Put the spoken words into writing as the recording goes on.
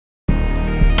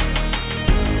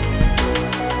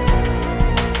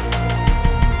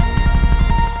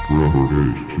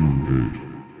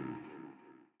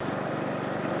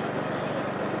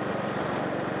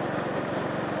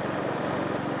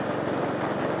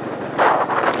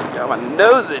Got my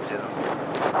nose itches.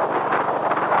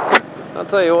 I'll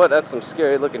tell you what, that's some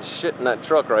scary looking shit in that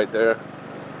truck right there.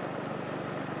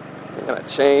 Got a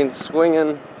chain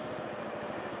swinging.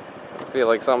 I feel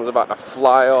like something's about to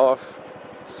fly off,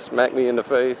 smack me in the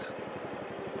face.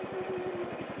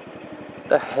 What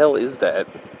the hell is that?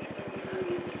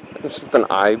 It's just an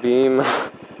I-beam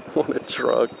on a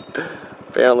truck.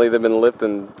 Apparently they've been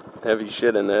lifting heavy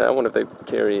shit in there. I wonder if they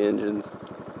carry engines.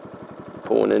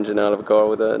 Pull an engine out of a car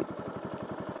with that.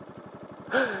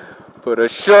 Put a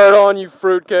shirt on, you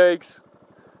fruitcakes.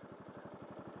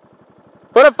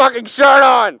 Put a fucking shirt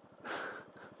on!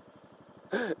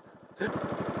 This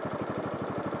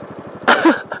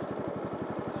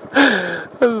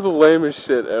is the lamest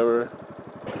shit ever.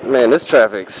 Man, this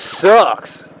traffic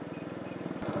sucks.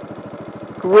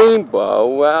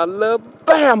 Greenbow,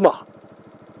 Alabama.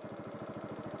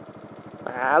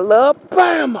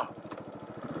 Alabama.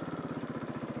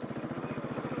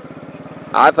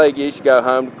 I think you should go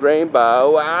home to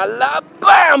Greenbow,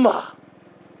 Alabama.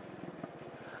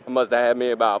 I must have had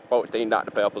me about 14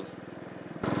 Dr. Peppers.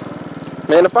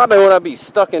 Man, if I knew I'd be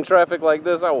stuck in traffic like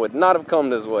this, I would not have come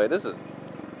this way. This is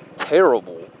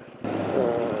terrible.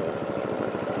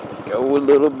 Go a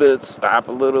little bit, stop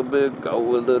a little bit, go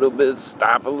a little bit,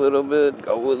 stop a little bit,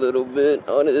 go a little bit.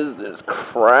 What is this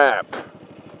crap?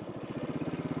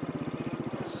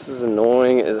 This is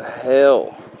annoying as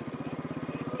hell.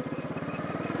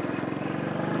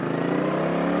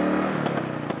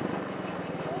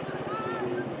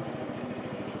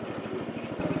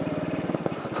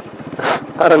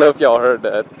 I don't know if y'all heard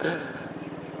that.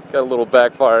 Got a little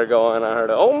backfire going. I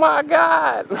heard it. Oh my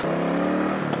God!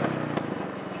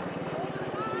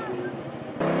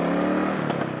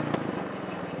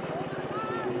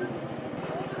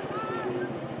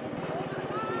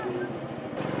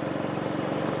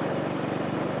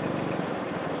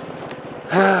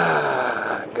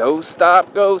 Go,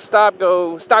 stop, go, stop,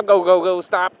 go. Stop, go, go, go,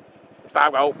 stop.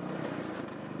 Stop, go.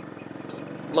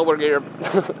 Lower gear.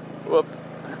 Whoops.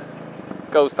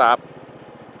 Go, stop.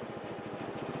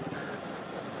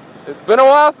 It's been a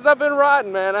while since I've been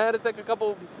riding, man. I had to take a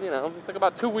couple, took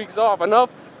about 2 weeks off. Enough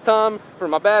time for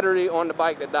my battery on the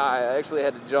bike to die. I actually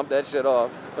had to jump that shit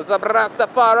off. What's up,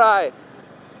 Rastafari?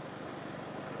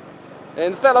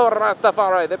 And fellow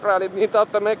Rastafari, they probably meet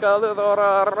up to make a little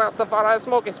Rastafari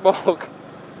smoky smoke.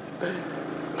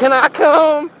 Can I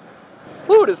come?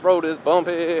 Woo, this road is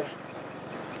bumpy,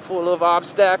 full of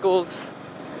obstacles,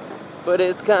 but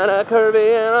it's kind of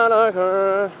curvy and I like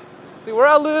her. See, where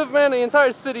I live, man, the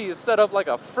entire city is set up like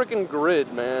a freaking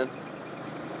grid, man.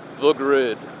 The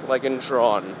grid, like in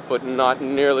Tron, but not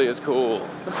nearly as cool.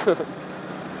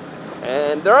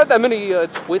 And there aren't that many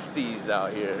twisties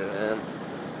out here, man.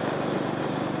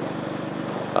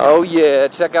 Oh yeah,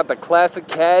 check out the classic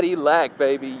Cadillac,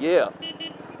 baby, yeah.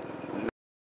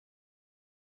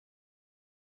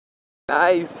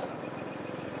 Nice.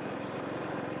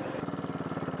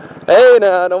 Hey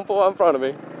now, don't pull out in front of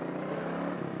me.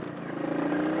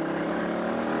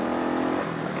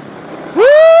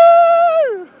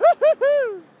 Woo!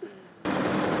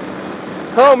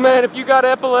 Oh man, if you got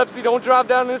epilepsy, don't drive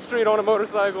down this street on a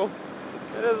motorcycle.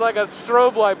 It is like a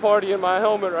strobe light party in my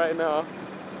helmet right now.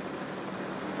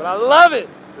 But I love it!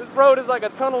 This road is like a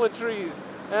tunnel of trees.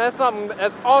 And that's something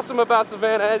that's awesome about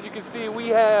Savannah. As you can see, we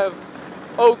have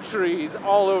oak trees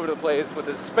all over the place with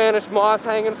the Spanish moss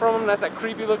hanging from them. That's that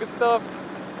creepy looking stuff.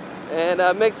 And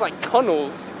it makes like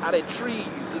tunnels out of trees.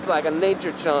 It's like a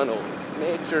nature tunnel.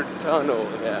 Nature tunnel.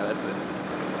 Yeah, that's it.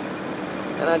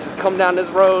 And I just come down this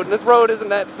road. And this road isn't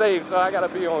that safe, so I gotta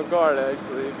be on guard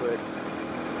actually. But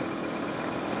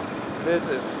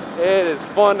it is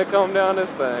fun to come down this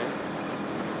thing.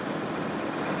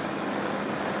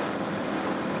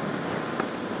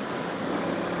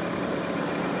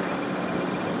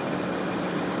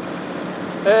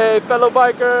 Hey, fellow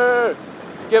biker,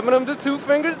 giving them the 2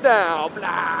 fingers down,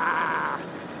 blah.